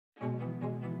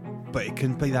but it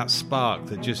can be that spark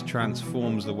that just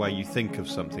transforms the way you think of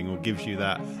something or gives you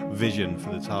that vision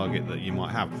for the target that you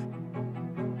might have.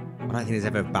 I don't think there's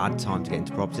ever a bad time to get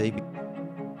into property.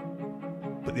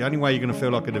 But the only way you're going to feel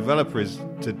like a developer is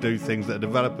to do things that a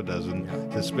developer does and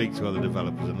to speak to other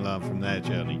developers and learn from their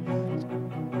journey.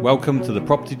 Welcome to the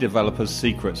Property Developers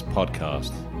Secrets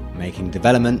podcast. Making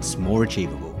developments more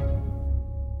achievable.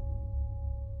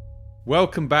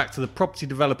 Welcome back to the Property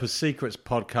Developers Secrets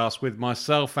podcast with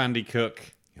myself, Andy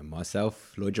Cook. And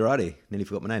myself, Lloyd Girardi. Nearly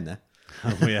forgot my name there.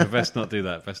 Oh, yeah, best not do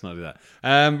that.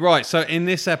 Right, so in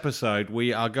this episode,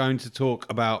 we are going to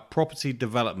talk about property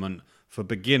development for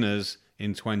beginners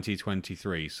in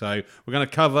 2023. So we're going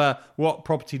to cover what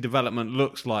property development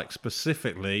looks like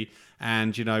specifically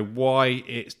and, why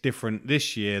it's different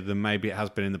this year than maybe it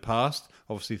has been in the past.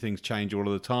 Obviously, things change all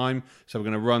of the time. So we're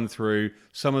going to run through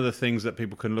some of the things that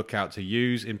people can look out to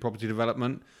use in property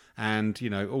development and,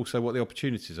 also what the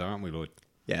opportunities are, aren't we, Lloyd?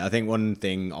 Yeah, I think one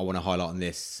thing I want to highlight on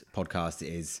this podcast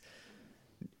is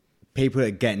people that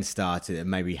are getting started and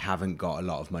maybe haven't got a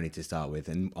lot of money to start with.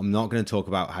 And I'm not going to talk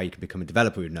about how you can become a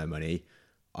developer with no money.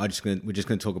 We're just going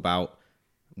to talk about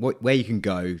where you can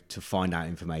go to find out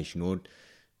information or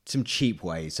some cheap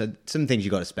ways. So some things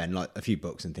you've got to spend, like a few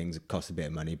books and things, cost a bit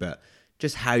of money, but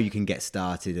just how you can get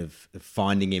started of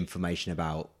finding information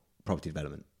about property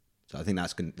development. So I think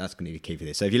that's going to be key for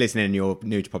this. So if you're listening and you're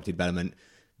new to property development,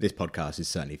 this podcast is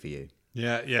certainly for you.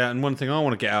 Yeah. And one thing I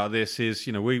want to get out of this is,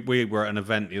 we were at an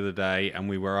event the other day and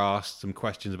we were asked some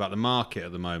questions about the market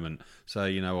at the moment. So,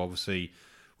 obviously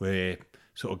we're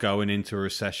sort of going into a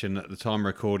recession. At the time of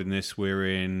recording this,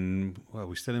 we're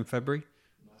still in February?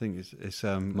 I think it's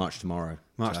March tomorrow.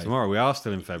 Tomorrow. We are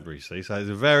still in February, see? So it's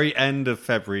the very end of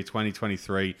February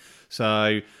 2023.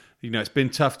 So, it's been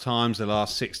tough times the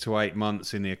last 6 to 8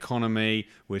 months in the economy.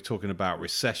 We're talking about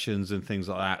recessions and things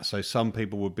like that. So some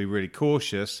people would be really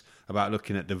cautious about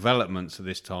looking at developments at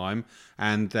this time,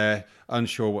 and they're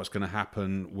unsure what's going to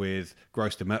happen with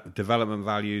gross development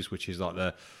values, which is like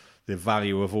the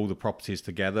value of all the properties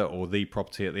together or the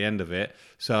property at the end of it.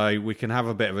 So we can have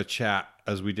a bit of a chat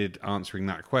as we did answering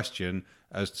that question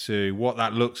as to what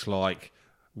that looks like,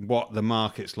 what the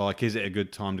market's like. Is it a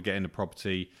good time to get into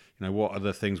property? What are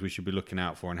the things we should be looking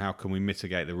out for and how can we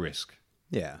mitigate the risk?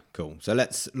 Yeah, cool. So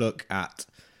let's look at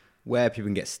where people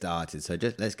can get started. So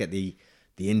let's get the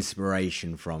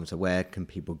inspiration from. So where can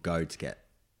people go to get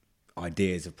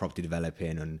ideas of property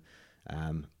developing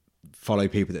and follow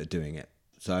people that are doing it?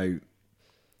 So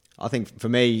I think for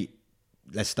me,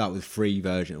 let's start with free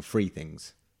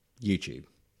things. YouTube.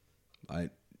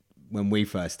 When we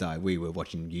first started, we were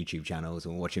watching YouTube channels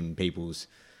and watching people's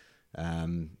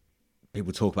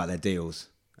people talk about their deals,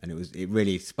 and it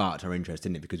really sparked our interest,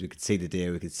 didn't it? Because we could see the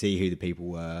deal, we could see who the people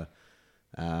were,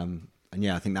 and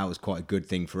I think that was quite a good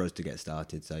thing for us to get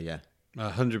started. So yeah.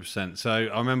 100%. So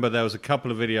I remember there was a couple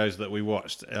of videos that we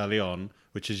watched early on,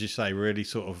 which, as you say, really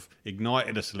sort of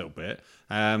ignited us a little bit.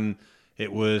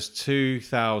 It was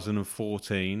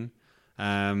 2014,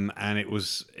 and it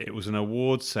was an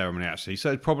awards ceremony actually.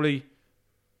 So it probably,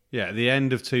 at the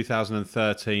end of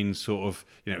 2013, sort of,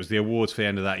 it was the awards for the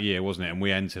end of that year, wasn't it? And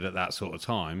we entered at that sort of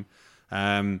time.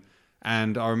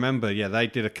 And I remember, they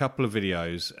did a couple of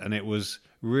videos, and it was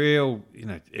real,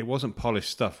 it wasn't polished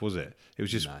stuff, was it? It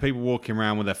was just people walking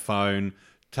around with their phone,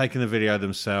 taking the video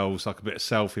themselves, like a bit of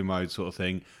selfie mode sort of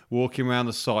thing, walking around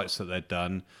the sites that they'd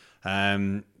done.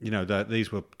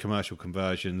 These were commercial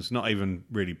conversions, not even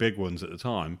really big ones at the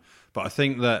time. But I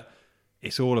think that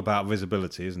it's all about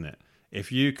visibility, isn't it?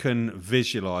 If you can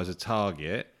visualize a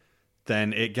target,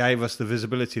 then it gave us the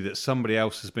visibility that somebody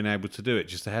else has been able to do it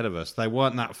just ahead of us. They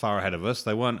weren't that far ahead of us.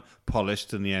 They weren't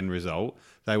polished in the end result.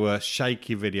 They were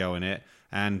shaky video in it.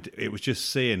 And it was just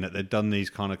seeing that they'd done these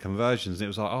kind of conversions. And it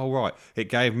was like, oh, right. It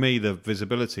gave me the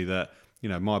visibility that,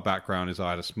 my background is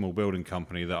I had a small building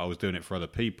company that I was doing it for other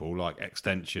people, like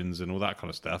extensions and all that kind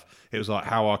of stuff. It was like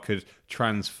how I could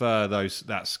transfer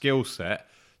that skill set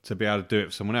to be able to do it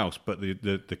for someone else. But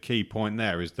the key point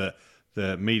there is that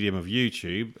the medium of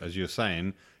YouTube, as you're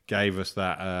saying, gave us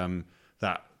that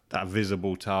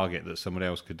visible target that somebody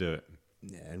else could do it.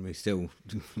 Yeah, and we still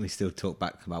talk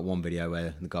back about one video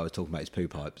where the guy was talking about his poo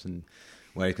pipes and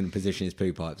where he can position his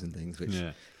poo pipes and things, which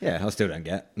I still don't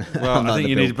get. Well, I think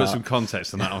you need to put some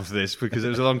context on that after this, because it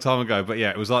was a long time ago. But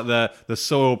it was like the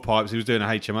soil pipes. He was doing a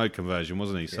HMO conversion,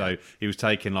 wasn't he? So he was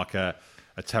taking like a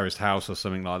terraced house or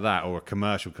something like that, or a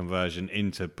commercial conversion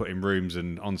into putting rooms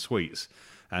and en suites.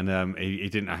 And he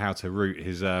didn't know how to route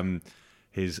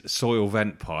his soil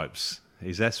vent pipes,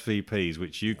 his SVPs,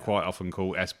 which you quite often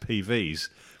call SPVs,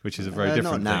 which is a very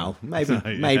different not thing. now.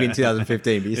 Maybe in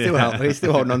 2015, but you're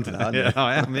still holding on to that, aren't you? Yeah,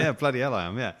 I am. Yeah, bloody hell, I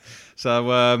am. Yeah.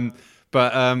 So,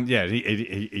 yeah,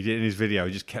 he did in his video.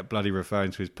 He just kept bloody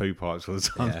referring to his poo pipes all the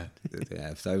time.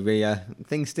 Yeah. So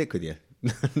things stick with you.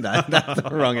 That's the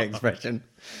wrong expression.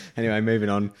 Anyway, moving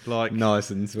on, Like nice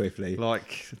and swiftly,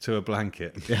 like to a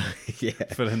blanket. yeah.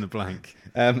 Fill in the blank.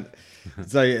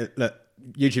 So look,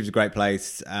 YouTube's a great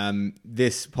place.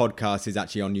 This podcast is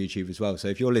actually on YouTube as well. So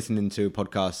if you're listening to a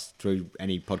podcast through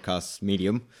any podcast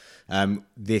medium,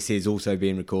 this is also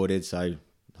being recorded. So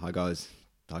hi guys.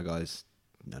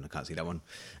 No, I can't see that one.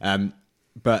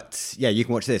 But yeah, you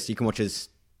can watch this. You can watch us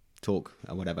talk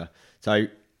or whatever. So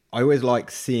I always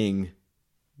like seeing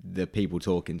the people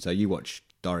talking. So you watch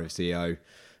Diary of CEO.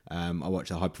 I watch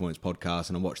the High Performance Podcast,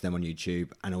 and I watch them on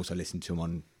YouTube, and also listen to them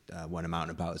on When I'm Out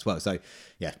and About as well. So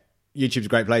yeah, YouTube's a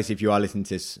great place if you are listening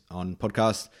to this on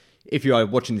podcast. If you are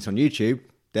watching this on YouTube,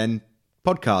 then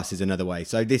podcast is another way.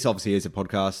 So this obviously is a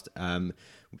podcast.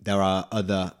 There are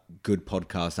other good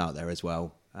podcasts out there as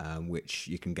well, which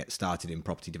you can get started in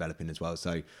property developing as well.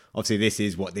 So obviously this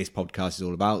is what this podcast is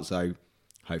all about. So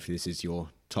hopefully this is your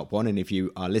top one. And if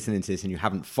you are listening to this and you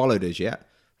haven't followed us yet,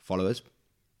 follow us,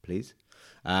 please.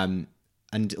 And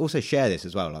also share this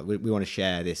as well. Like we want to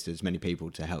share this to as many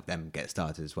people to help them get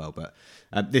started as well. But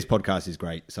this podcast is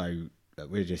great. So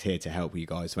we're just here to help you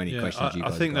guys. So any questions you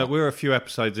guys I think got. that we're a few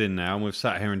episodes in now, and we've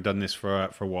sat here and done this for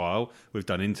a while. We've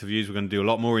done interviews. We're going to do a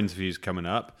lot more interviews coming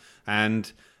up.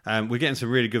 And we're getting some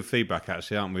really good feedback,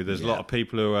 actually, aren't we? There's a lot of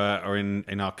people who are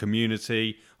in our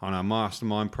community, on our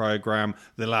mastermind program,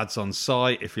 the lads on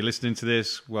site. If you're listening to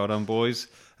this, well done, boys.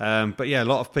 But yeah, a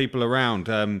lot of people around.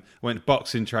 Went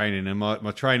boxing training, and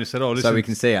my trainer said, "Oh, listen." So we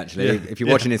can see, actually, if you're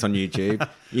watching this on YouTube,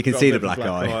 you can see the black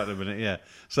eye. At the minute, yeah.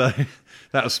 So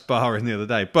that was sparring the other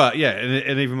day. But yeah,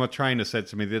 and even my trainer said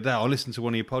to me the other day, "I'll listen to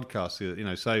one of your podcasts." You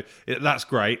know, so that's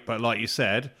great. But like you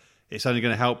said, it's only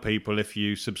going to help people if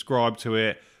you subscribe to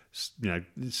it. You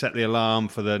know, set the alarm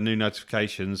for the new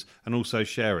notifications, and also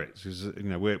share it. Because you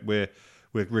know, we're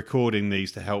recording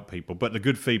these to help people. But the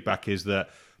good feedback is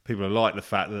that people like the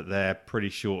fact that they're pretty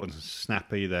short and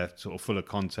snappy. They're sort of full of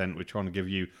content. We're trying to give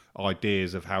you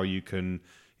ideas of how you can,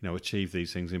 you know, achieve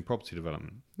these things in property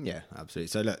development. Yeah, absolutely.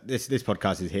 So look, this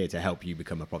podcast is here to help you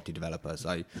become a property developer.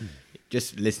 So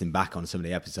just listening back on some of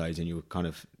the episodes, and you'll kind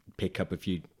of pick up a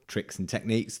few tricks and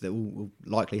techniques that will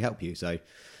likely help you. So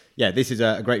yeah, this is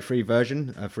a great free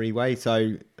version, a free way.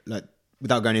 So look,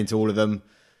 without going into all of them,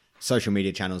 social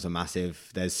media channels are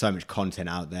massive. There's so much content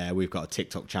out there. We've got a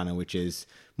TikTok channel, which is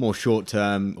more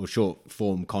short-term or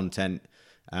short-form content.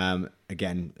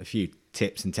 Again, a few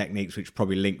tips and techniques, which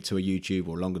probably link to a YouTube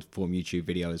or longer-form YouTube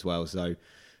video as well. So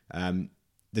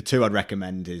the two I'd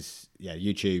recommend is,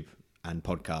 YouTube and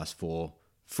podcast for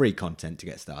free content to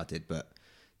get started, but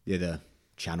the other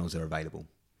channels are available.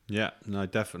 Yeah, no,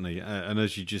 definitely. And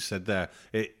as you just said there,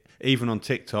 even on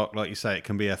TikTok, like you say, it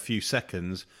can be a few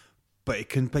seconds, but it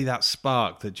can be that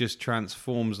spark that just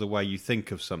transforms the way you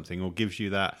think of something, or gives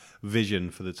you that vision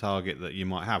for the target that you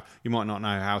might have. You might not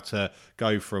know how to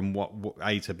go from what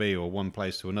A to B or one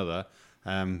place to another,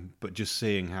 but just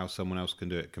seeing how someone else can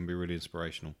do it can be really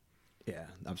inspirational. Yeah,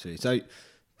 absolutely. So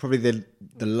probably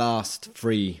the last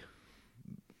free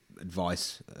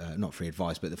advice, not free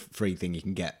advice, but the free thing you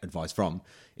can get advice from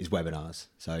is webinars.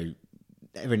 So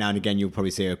every now and again, you'll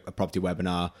probably see a property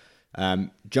webinar.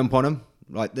 Jump on them.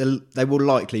 Like they will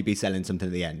likely be selling something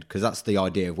at the end, because that's the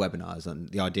idea of webinars, and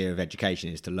the idea of education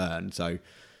is to learn. So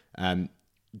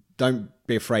don't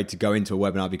be afraid to go into a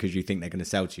webinar because you think they're going to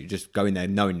sell to you. Just go in there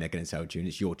knowing they're going to sell to you, and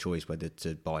it's your choice whether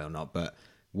to buy or not. But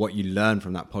what you learn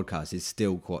from that podcast is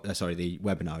still the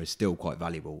webinar is still quite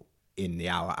valuable in the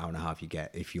hour and a half you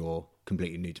get if you're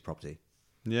completely new to property.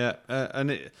 Yeah,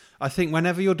 I think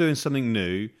whenever you're doing something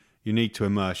new, you need to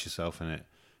immerse yourself in it.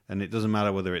 And it doesn't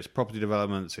matter whether it's property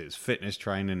developments, it's fitness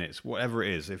training, it's whatever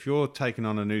it is. If you're taking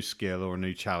on a new skill or a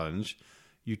new challenge,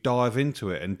 you dive into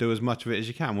it and do as much of it as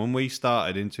you can. When we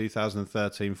started in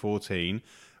 2013-14,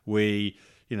 we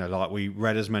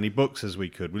read as many books as we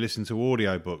could. We listened to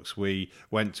audio books. We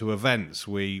went to events.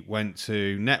 We went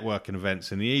to networking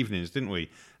events in the evenings, didn't we?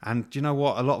 And do you know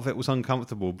what? A lot of it was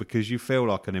uncomfortable because you feel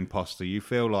like an imposter. You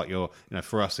feel like you're,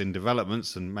 for us in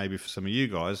developments, and maybe for some of you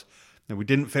guys, we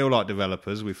didn't feel like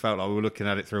developers. We felt like we were looking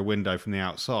at it through a window from the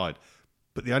outside.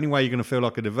 But the only way you're going to feel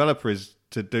like a developer is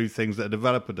to do things that a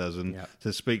developer does, and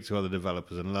to speak to other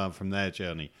developers and learn from their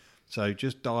journey. So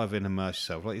just dive in and immerse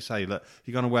yourself. Like you say, look,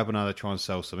 you go on a webinar to try and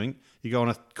sell something. You go on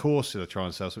a course to try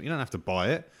and sell something. You don't have to buy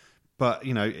it, But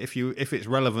if it's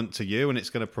relevant to you and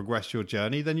it's going to progress your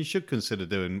journey, then you should consider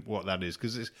doing what that is,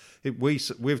 because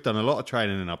we've done a lot of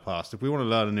training in our past. If we want to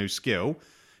learn a new skill,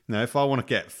 if I want to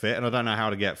get fit and I don't know how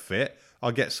to get fit,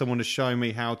 I'll get someone to show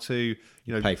me how to.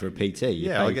 Pay for a PT,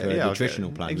 pay for a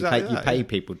nutritional plan. Exactly, you pay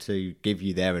people to give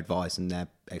you their advice and their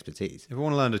expertise. If I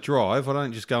want to learn to drive, I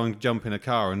don't just go and jump in a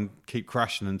car and keep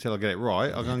crashing until I get it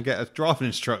right. I go and get a driving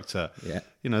instructor.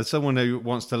 Yeah. Someone who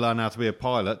wants to learn how to be a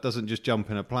pilot doesn't just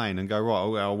jump in a plane and go,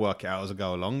 right, I'll work it out as I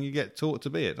go along. You get taught to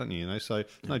be it, don't you? So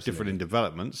no different in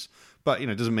developments. But,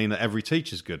 it doesn't mean that every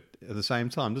teacher's good at the same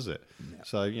time, does it? Yeah.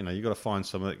 So, you've got to find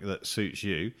something that suits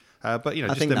you. But,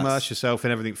 just immerse yourself in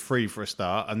everything free for a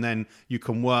start, and then you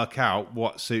can work out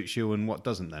what suits you and what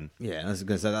doesn't then. Yeah, I was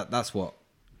going to say that's what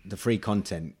the free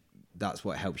content, that's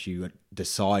what helps you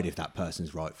decide if that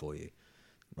person's right for you,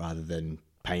 rather than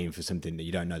paying for something that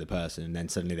you don't know the person and then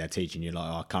suddenly they're teaching you like,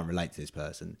 I can't relate to this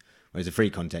person. Whereas the free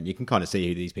content, you can kind of see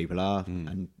who these people are,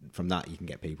 and from that you can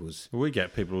get people's... Well, we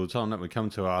get people all the time, don't we? Come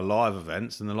to our live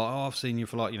events and they're like, I've seen you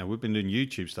for we've been doing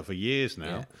YouTube stuff for years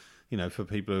now, for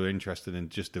people who are interested in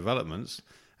just developments.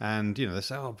 And, they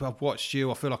say, I've watched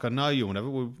you, I feel like I know you, or whatever.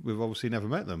 We've obviously never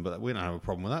met them, but we don't have a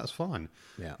problem with that. It's fine.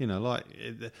 Yeah.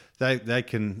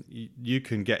 You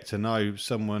can get to know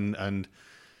someone and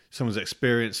someone's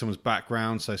experience, someone's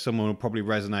background. So someone will probably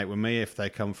resonate with me if they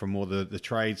come from more the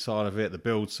trade side of it, the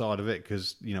build side of it,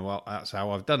 because, that's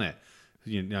how I've done it.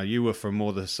 You were from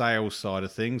more the sales side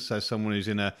of things. So someone who's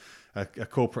in a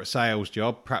corporate sales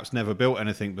job, perhaps never built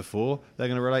anything before, they're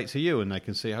going to relate to you and they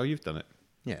can see how you've done it.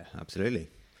 Yeah, absolutely.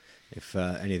 If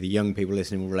any of the young people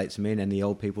listening will relate to me, and any of the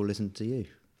old people listen to you.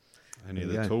 Any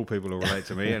of the tall people will relate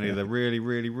to me. Any of the really,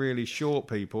 really, really short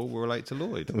people will relate to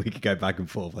Lloyd. We could go back and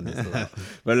forth on this a lot.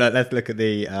 But let's look at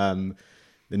the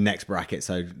next bracket.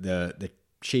 So the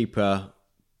cheaper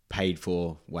paid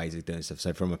for ways of doing stuff.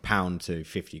 So from £1 to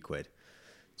 50 quid.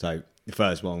 So the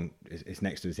first one is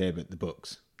next to us here, but the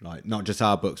books. Like not just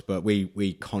our books, but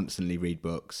we constantly read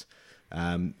books,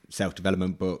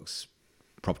 self-development books,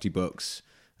 property books.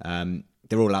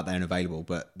 They're all out there and available,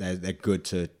 but they're good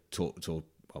to talk to,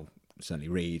 well, certainly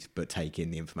read, but take in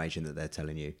the information that they're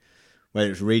telling you, whether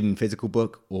it's reading physical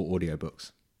book or audio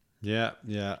books. Yeah.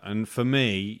 And for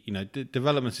me,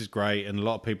 developments is great, and a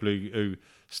lot of people who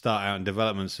start out in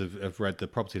developments have read the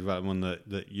property development one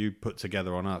that you put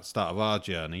together on our start of our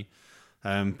journey.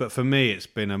 But for me, it's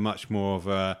been a much more of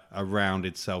a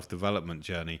rounded self-development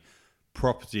journey.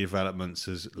 Property developments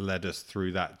has led us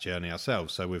through that journey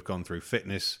ourselves. So we've gone through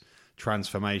fitness,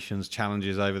 transformations,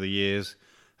 challenges over the years.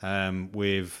 I'm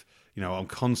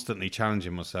constantly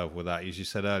challenging myself with that. As you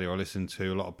said earlier, I listen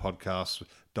to a lot of podcasts,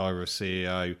 Diary of a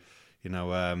CEO,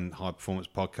 high performance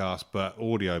podcasts, but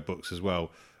audio books as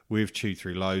well. We've chewed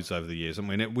through loads over the years. I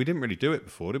mean, we didn't really do it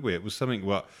before, did we? It was something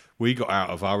what we got out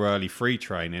of our early free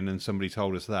training, and somebody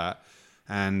told us that.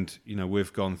 And,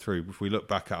 we've gone through, if we look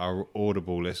back at our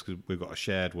Audible list, because we've got a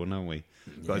shared one, haven't we?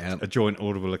 Got a joint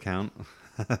Audible account.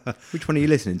 Which one are you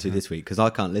listening to this week? Because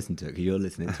I can't listen to it, because you're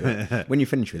listening to it. When you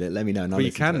finish with it, let me know. Well,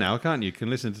 you can now, can't you? You can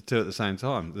listen to two at the same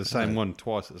time. The same one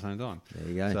twice at the same time. There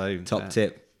you go. So, top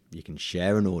tip. You can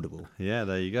share an Audible. Yeah,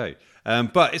 there you go.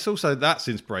 But it's also, that's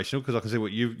inspirational, because I can see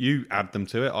what you add them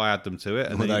to it, I add them to it.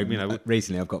 And although,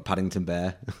 recently I've got Paddington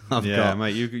Bear. Mate,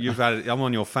 you've added. I'm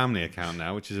on your family account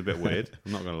now, which is a bit weird.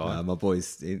 I'm not going to lie. My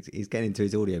boy's he's getting into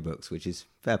his audiobooks, which is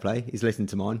fair play. He's listening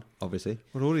to mine, obviously.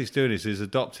 Well, all he's doing is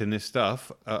adopting this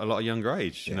stuff at a lot of younger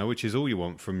age, which is all you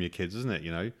want from your kids, isn't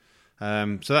it?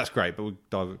 So that's great, but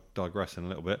we're digressing a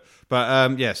little bit.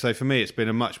 But so for me, it's been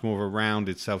a much more of a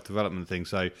rounded self-development thing.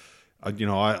 So,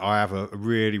 I have a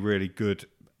really, really good,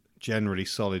 generally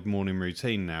solid morning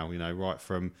routine now, right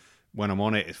from when I'm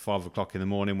on it, it's 5 o'clock in the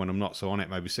morning. When I'm not so on it,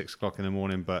 maybe 6 o'clock in the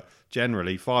morning. But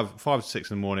generally, 5 to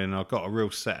 6 in the morning, and I've got a real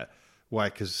set way,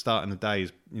 because starting the day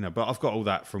is, but I've got all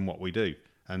that from what we do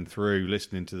and through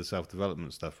listening to the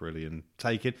self-development stuff, really, and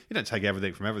you don't take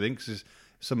everything from everything, because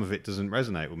some of it doesn't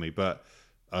resonate with me, but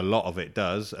a lot of it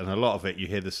does, and a lot of it you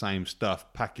hear the same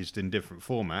stuff packaged in different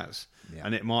formats,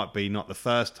 and it might be not the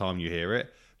first time you hear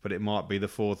it, but it might be the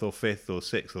 4th or 5th or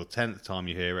 6th or 10th time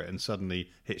you hear it, and suddenly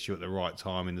hits you at the right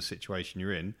time in the situation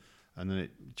you're in, and then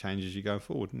it changes you going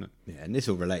forward, doesn't it? Yeah, and this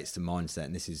all relates to mindset,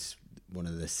 and this is one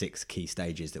of the 6 key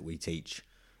stages that we teach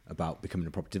about becoming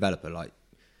a property developer. Like,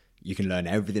 you can learn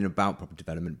everything about property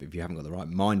development, but if you haven't got the right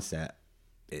mindset,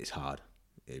 it's hard.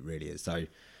 It really is. So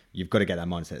you've got to get that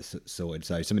mindset sorted.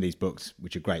 So some of these books,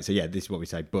 which are great. So this is what we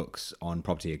say, books on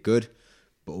property are good,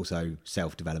 but also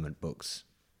self-development books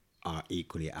are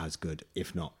equally as good,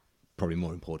 if not probably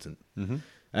more important.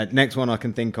 Mm-hmm. Next one I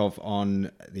can think of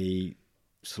on the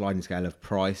sliding scale of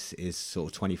price is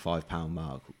sort of £25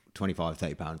 mark,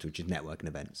 £25-30, which is networking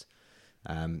events.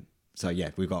 So yeah,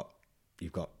 you've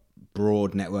got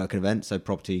broad networking events, so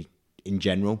property in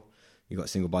general. You've got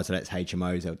single buy-to-lets,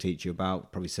 HMOs they'll teach you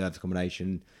about, probably service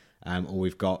accommodation, or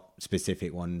we've got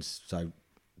specific ones. So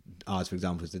ours, for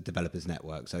example, is the developers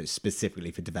network, so it's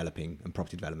specifically for developing and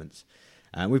property developments.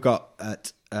 We've got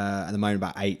at the moment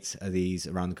about 8 of these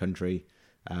around the country,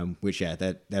 which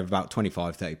they're about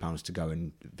 £25-30 to go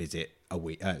and visit a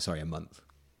month.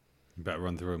 You better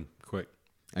run through them quick.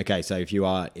 Okay, so if you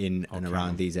are in and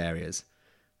around these areas,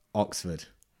 Oxford,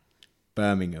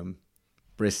 Birmingham,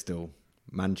 Bristol,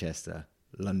 Manchester,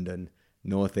 London,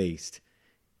 North East,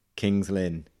 Kings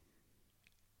Lynn,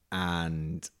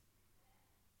 and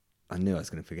I knew I was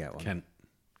going to forget one.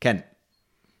 Kent.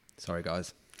 Sorry,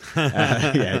 guys.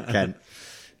 Kent.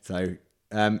 So,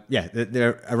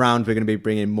 they're around. We're going to be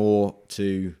bringing more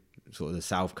to sort of the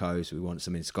south coast. We want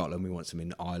some in Scotland. We want some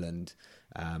in Ireland.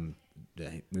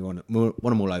 We want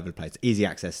them all over the place. Easy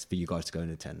access for you guys to go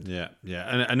and attend. Yeah.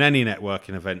 And any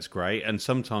networking event's great. And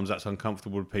sometimes that's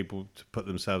uncomfortable with people to put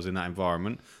themselves in that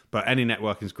environment. But any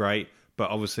networking's great. But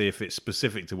obviously, if it's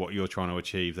specific to what you're trying to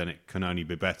achieve, then it can only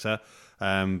be better.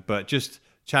 But just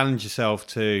challenge yourself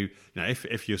to,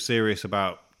 if you're serious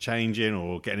about changing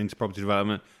or getting into property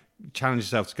development, challenge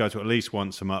yourself to go to at least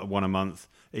one a month,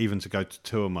 even to go to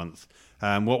 2 a month.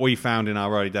 What we found in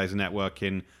our early days of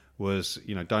networking was,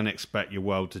 don't expect your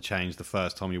world to change the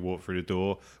first time you walk through the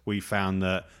door. We found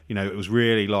that, it was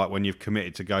really like when you've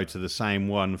committed to go to the same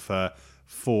one for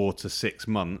 4 to 6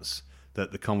 months,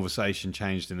 that the conversation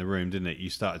changed in the room, didn't it? You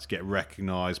started to get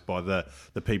recognised by the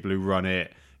people who run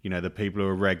it, the people who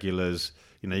are regulars.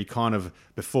 You kind of,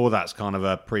 before that's kind of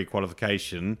a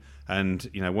pre-qualification, and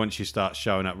once you start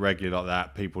showing up regularly like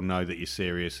that, people know that you're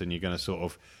serious, and you're going to sort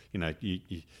of,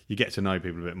 you get to know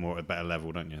people a bit more at a better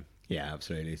level, don't you? Yeah,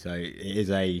 absolutely. So it's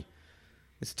a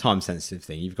time sensitive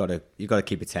thing. You've got to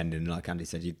keep attending. Like Andy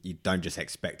said, you don't just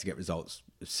expect to get results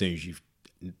as soon as you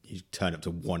turn up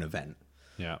to one event.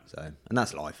 Yeah. So, and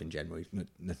that's life in general.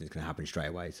 Nothing's going to happen straight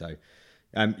away. So,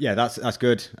 that's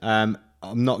good. I'm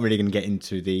not really going to get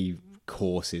into the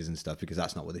courses and stuff because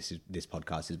that's not what this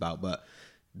podcast is about. But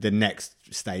the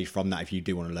next stage from that, if you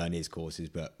do want to learn, is courses.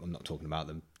 But I'm not talking about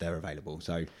them. They're available.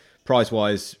 So, price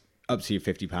wise, up to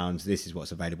 £50. This is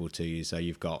what's available to you. So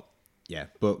you've got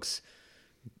books,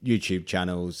 YouTube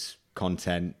channels,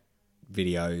 content,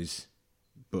 videos,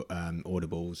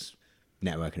 audibles,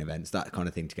 networking events, that kind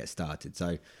of thing to get started.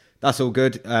 So that's all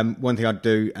good. One thing I'd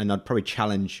do, and I'd probably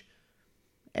challenge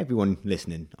everyone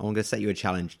listening, I'm going to set you a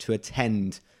challenge to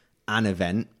attend an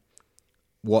event,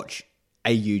 watch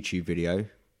a YouTube video,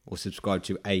 or subscribe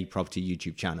to a property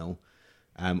YouTube channel,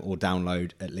 or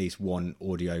download at least one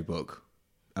audio book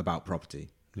about property.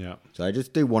 Yeah. So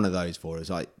just do one of those for us.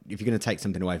 Like, if you're going to take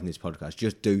something away from this podcast,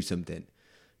 just do something.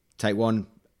 Take one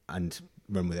and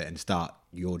run with it and start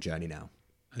your journey now.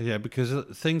 Yeah, because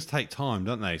things take time,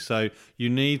 don't they? So you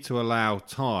need to allow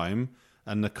time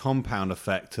and the compound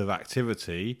effect of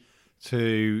activity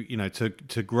to,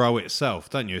 to grow itself,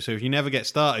 don't you? So if you never get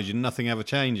started, nothing ever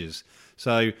changes.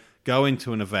 So going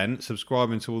to an event,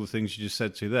 subscribing to all the things you just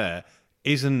said to there,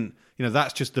 isn't,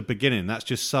 that's just the beginning. That's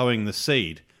just sowing the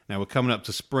seed. Now we're coming up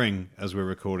to spring as we're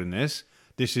recording this.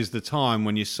 This is the time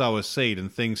when you sow a seed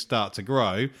and things start to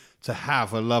grow to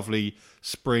have a lovely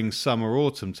spring, summer,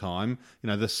 autumn time.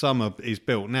 The summer is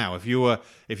built now. If you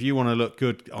want to look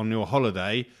good on your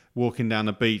holiday, walking down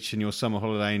the beach in your summer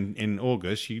holiday in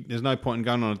August, there's no point in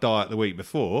going on a diet the week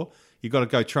before. You've got to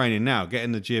go training now, get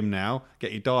in the gym now,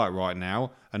 get your diet right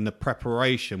now, and the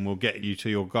preparation will get you to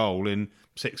your goal in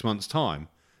 6 months' time.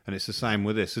 And it's the same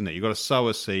with this, isn't it? You've got to sow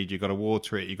a seed, you've got to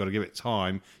water it, you've got to give it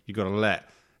time, you've got to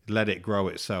let it grow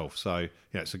itself. So,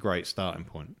 it's a great starting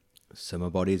point.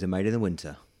 Summer bodies are made in the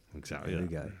winter. Exactly. There we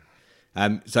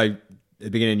go. So at the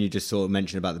beginning, you just sort of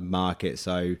mentioned about the market.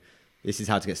 So this is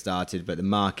how to get started, but the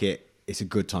market, it's a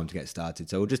good time to get started.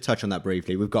 So we'll just touch on that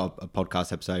briefly. We've got a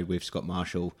podcast episode with Scott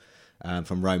Marshall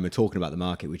from Roma talking about the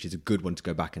market, which is a good one to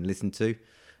go back and listen to.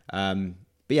 But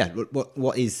yeah,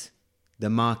 what is the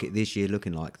market this year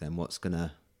looking like then? What's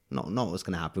gonna not what's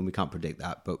gonna happen? We can't predict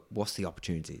that, but what's the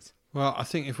opportunities? Well, I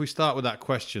think if we start with that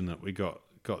question that we got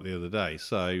the other day.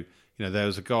 So, there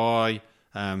was a guy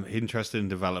interested in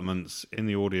developments in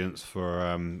the audience for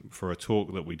a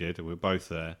talk that we did, and we were both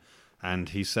there, and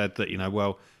he said that,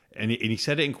 and he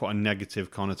said it in quite a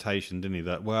negative connotation, didn't he?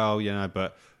 That,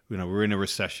 but we're in a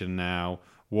recession now.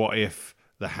 What if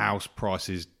the house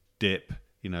prices dip,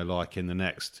 like in the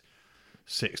next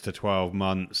 6 to 12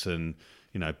 months, and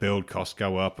build costs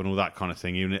go up and all that kind of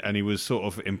thing. And he was sort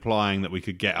of implying that we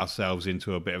could get ourselves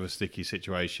into a bit of a sticky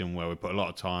situation where we put a lot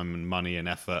of time and money and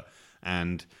effort,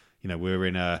 and we're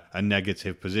in a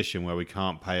negative position where we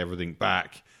can't pay everything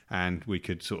back, and we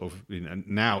could sort of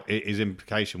now his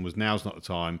implication was now's not the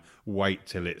time. Wait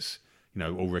till it's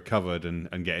all recovered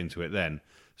and get into it then.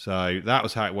 So that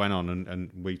was how it went on,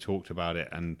 and we talked about it,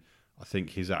 and I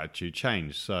think his attitude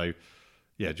changed. So.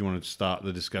 Yeah, do you want to start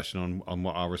the discussion on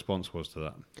what our response was to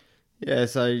that? Yeah,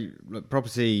 so look,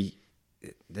 property,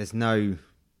 I don't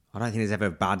think there's ever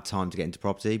a bad time to get into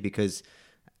property, because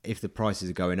if the prices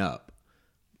are going up,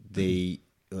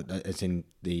 as in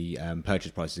the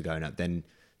purchase prices are going up, then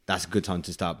that's a good time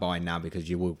to start buying now, because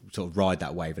you will sort of ride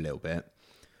that wave a little bit.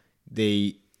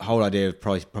 The whole idea of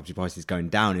property prices going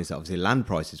down is that obviously land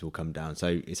prices will come down,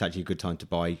 so it's actually a good time to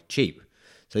buy cheap.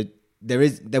 So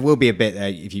there will be a bit there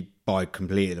if you buy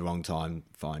completely at the wrong time,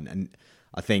 fine. And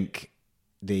I think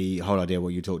the whole idea what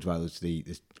you talked about was the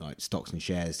like stocks and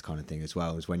shares kind of thing as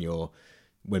well, is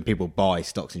when people buy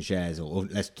stocks and shares, or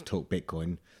let's talk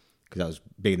Bitcoin, because that was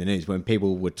big in the news. When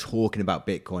people were talking about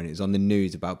Bitcoin, it was on the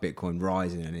news about Bitcoin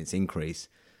rising and its increase.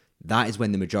 That is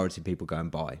when the majority of people go and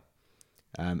buy.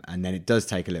 And then it does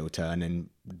take a little turn and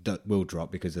will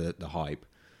drop because of the hype.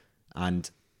 And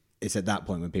it's at that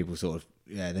point when people sort of,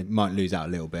 they might lose out a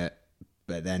little bit,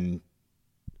 but then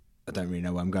I don't really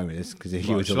know where I'm going with this, because if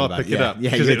you were talking about pick it up? Yeah,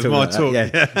 because it was my talk. Yeah,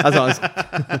 that's what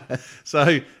I was...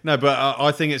 So no, but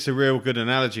I think it's a real good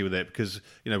analogy with it, because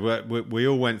we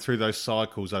all went through those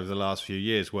cycles over the last few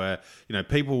years where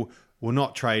people were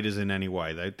not traders in any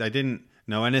way. They didn't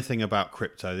know anything about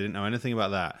crypto. They didn't know anything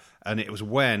about that. And it was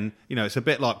when, it's a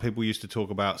bit like people used to talk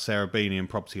about Sarah Beanie and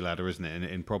Property Ladder, isn't it?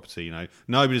 In property,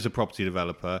 nobody's a property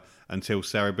developer until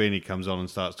Sarah Beanie comes on and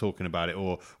starts talking about it.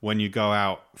 Or when you go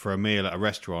out for a meal at a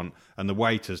restaurant and the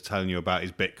waiter's telling you about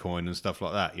his Bitcoin and stuff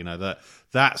like that,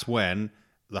 that's when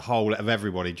the whole of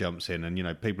everybody jumps in,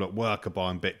 and people at work are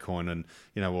buying Bitcoin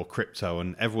and or crypto,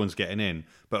 and everyone's getting in.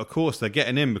 But of course they're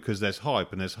getting in because there's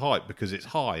hype, and there's hype because it's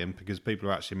high and because people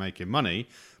are actually making money.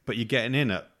 But you're getting in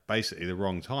at basically the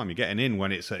wrong time. You're getting in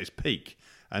when it's at its peak,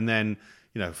 and then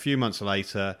a few months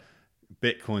later,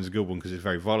 Bitcoin's a good one because it's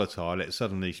very volatile. It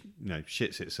suddenly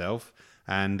shits itself,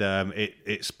 and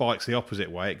it spikes the opposite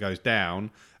way. It goes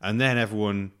down, and then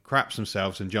everyone craps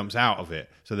themselves and jumps out of it.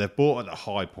 So they've bought at the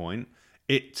high point.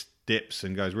 It dips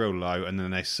and goes real low, and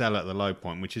then they sell at the low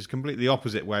point, which is completely the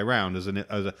opposite way around as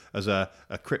a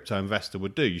crypto investor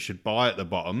would do. You should buy at the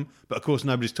bottom, but of course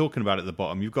nobody's talking about it at the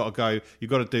bottom. You've got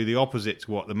to do the opposite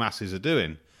to what the masses are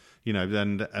doing,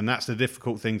 and that's the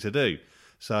difficult thing to do.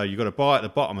 So you've got to buy at the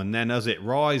bottom, and then as it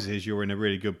rises, you're in a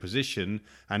really good position.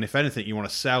 And if anything, you want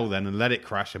to sell then and let it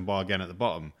crash and buy again at the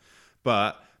bottom.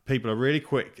 But people are really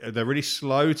quick, they're really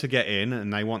slow to get in,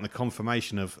 and they want the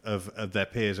confirmation of their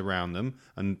peers around them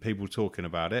and people talking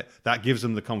about it. That gives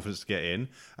them the confidence to get in,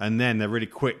 and then they're really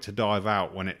quick to dive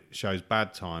out when it shows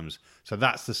bad times. So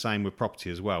that's the same with property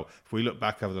as well. If we look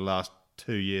back over the last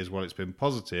 2 years while it's been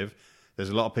positive, there's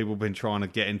a lot of people been trying to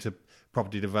get into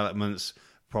property developments,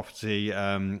 property,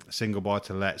 single buy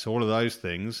to lets, all of those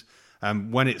things.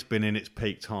 When it's been in its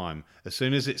peak time. As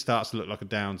soon as it starts to look like a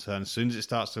downturn, as soon as it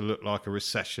starts to look like a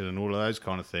recession and all of those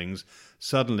kind of things,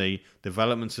 suddenly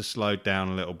developments are slowed down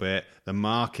a little bit, the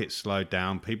market's slowed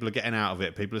down, people are getting out of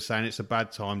it, people are saying it's a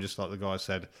bad time, just like the guy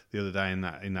said the other day in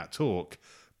that talk.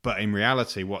 But in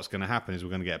reality, what's going to happen is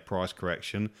we're going to get a price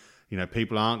correction.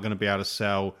 People aren't going to be able to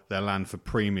sell their land for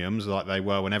premiums like they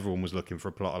were when everyone was looking for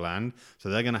a plot of land. So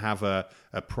they're going to have a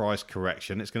price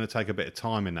correction. It's going to take a bit of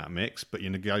time in that mix, but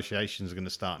your negotiations are going to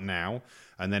start now.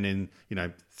 And then in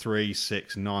 3,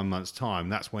 6, 9 months' time,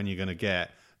 that's when you're going to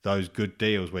get those good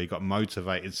deals where you've got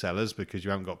motivated sellers because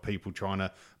you haven't got people trying to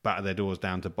batter their doors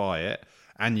down to buy it.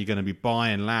 And you're going to be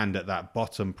buying land at that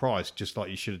bottom price, just like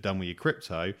you should have done with your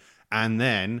crypto. And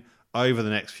then over the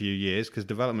next few years, because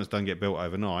developments don't get built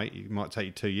overnight, it might take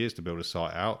you 2 years to build a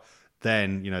site out,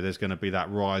 then there's going to be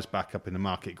that rise back up in the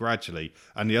market gradually.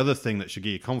 And the other thing that should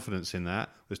give you confidence in that,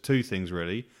 there's two things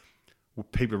really.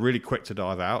 People are really quick to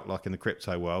dive out, like in the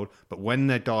crypto world, but when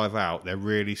they dive out, they're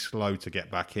really slow to get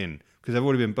back in because they've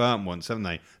already been burnt once, haven't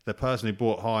they? The person who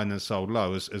bought high and then sold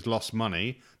low has lost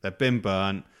money. They've been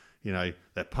burnt.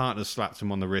 Their partners slapped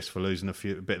them on the wrist for losing a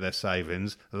bit of their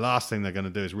savings. The last thing they're going to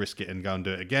do is risk it and go and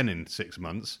do it again in 6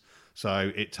 months.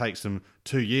 So it takes them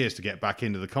 2 years to get back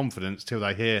into the confidence till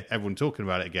they hear everyone talking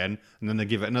about it again, and then they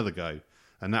give it another go.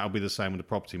 And that'll be the same with the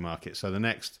property market. So the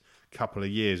next couple of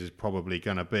years is probably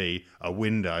going to be a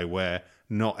window where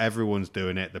not everyone's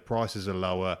doing it, the prices are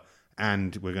lower,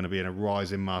 and we're going to be in a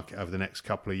rising market over the next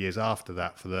couple of years after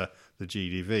that for the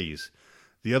GDVs.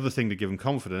 The other thing to give them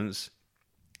confidence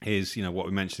is, what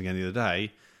we mentioned again the other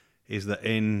day, is that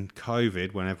in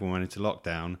COVID, when everyone went into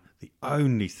lockdown, the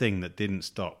only thing that didn't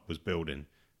stop was building.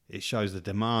 It shows the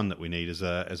demand that we need as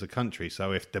a country.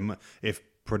 So if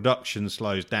production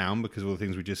slows down because of all the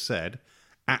things we just said,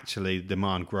 actually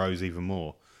demand grows even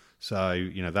more. So,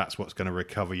 that's what's going to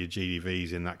recover your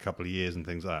GDVs in that couple of years and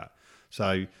things like that.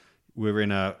 So we're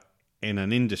in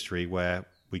an industry where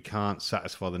we can't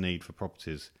satisfy the need for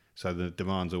properties. So the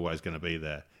demand's always going to be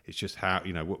there. It's just how,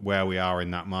 where we are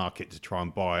in that market to try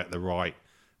and buy at the right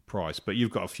price. But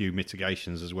you've got a few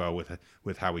mitigations as well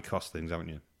with how we cost things, haven't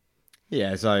you?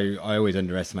 Yeah, so I always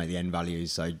underestimate the end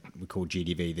values. So we call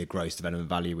GDV the gross development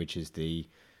value, which is the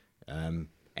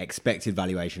expected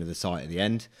valuation of the site at the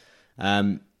end.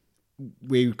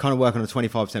 We kind of work on a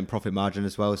 25% profit margin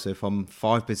as well. So if I'm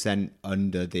 5%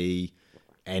 under the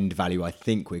end value I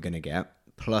think we're going to get,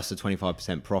 plus a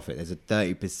 25% profit, there's a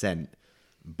 30%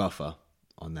 buffer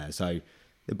on there. So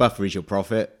the buffer is your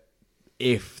profit.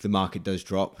 If the market does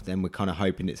drop, then we're kind of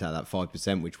hoping it's at that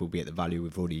 5%, which will be at the value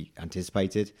we've already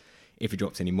anticipated. If it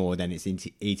drops any more, then it's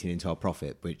eating into our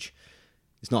profit, which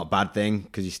is not a bad thing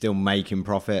because you're still making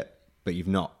profit, but you've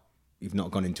not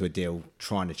gone into a deal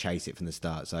trying to chase it from the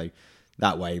start. So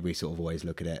that way we sort of always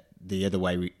look at it. The other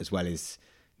way as well is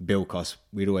build costs.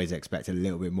 We'd always expect a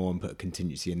little bit more and put a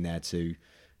contingency in there to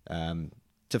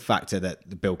factor that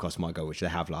the build costs might go, which they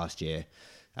have last year.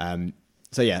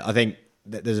 So yeah, I think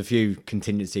that there's a few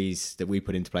contingencies that we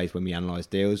put into place when we analyse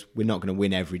deals. We're not going to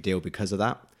win every deal because of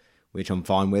that, which I'm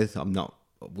fine with.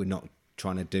 We're not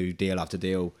trying to do deal after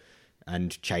deal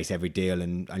and chase every deal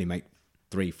and only make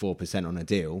 3-4% on a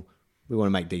deal. We want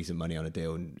to make decent money on a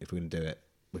deal, and if we're going to do it,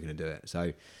 we're going to do it.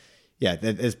 So yeah,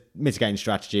 there's mitigating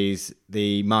strategies.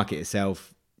 The market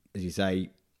itself, as you say,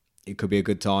 it could be a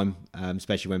good time,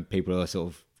 especially when people are sort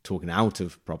of talking out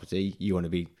of property. You want to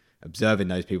be observing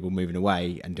those people moving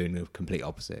away and doing the complete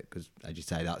opposite, because as you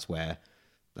say, that's where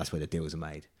the deals are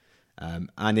made.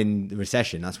 And in the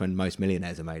recession, that's when most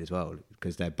millionaires are made as well,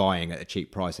 because they're buying at a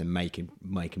cheap price and making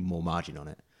more margin on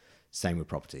it. Same with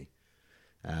property.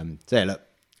 So yeah, look,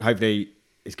 hopefully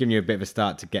it's given you a bit of a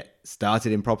start to get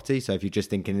started in property. So if you're just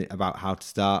thinking about how to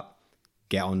start,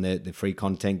 get on the free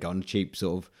content, get on the cheap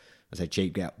sort of, I say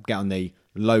cheap, get on the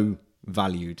low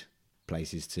valued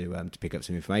places to pick up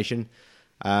some information,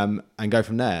 and go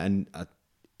from there. And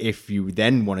if you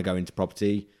then want to go into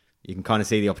property, you can kind of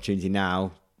see the opportunity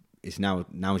now.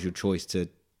 Now's your choice to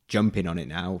jump in on it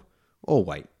now or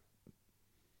wait.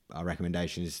 Our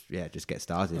recommendation is, just get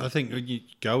started. I think you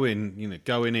go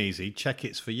in easy, check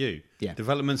it's for you. Yeah.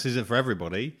 Developments isn't for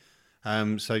everybody.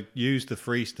 So use the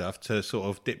free stuff to sort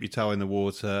of dip your toe in the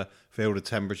water, feel the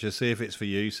temperature, see if it's for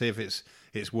you, see if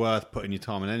it's worth putting your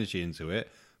time and energy into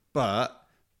it. But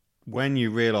when you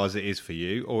realise it is for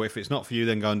you, or if it's not for you,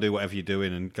 then go and do whatever you're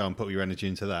doing and go and put your energy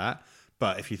into that.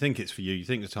 But if you think it's for you, you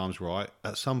think the time's right,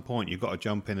 at some point you've got to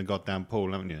jump in a goddamn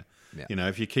pool, haven't you? Yeah.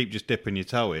 If you keep just dipping your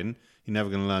toe in, you're never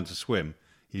going to learn to swim.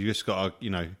 You just got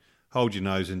to, hold your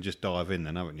nose and just dive in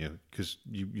then, haven't you? Because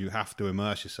you have to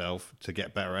immerse yourself to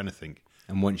get better at anything.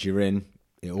 And once you're in,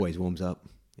 it always warms up,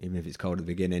 even if it's cold at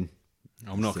the beginning.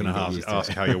 I'm not going to ask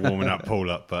how you're warming that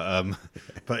pool up,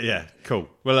 but yeah, cool.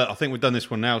 Well, I think we've done this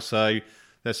one now. So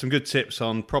there's some good tips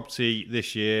on property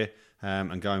this year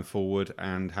and going forward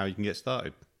and how you can get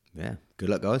started. Yeah. Good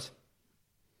luck, guys.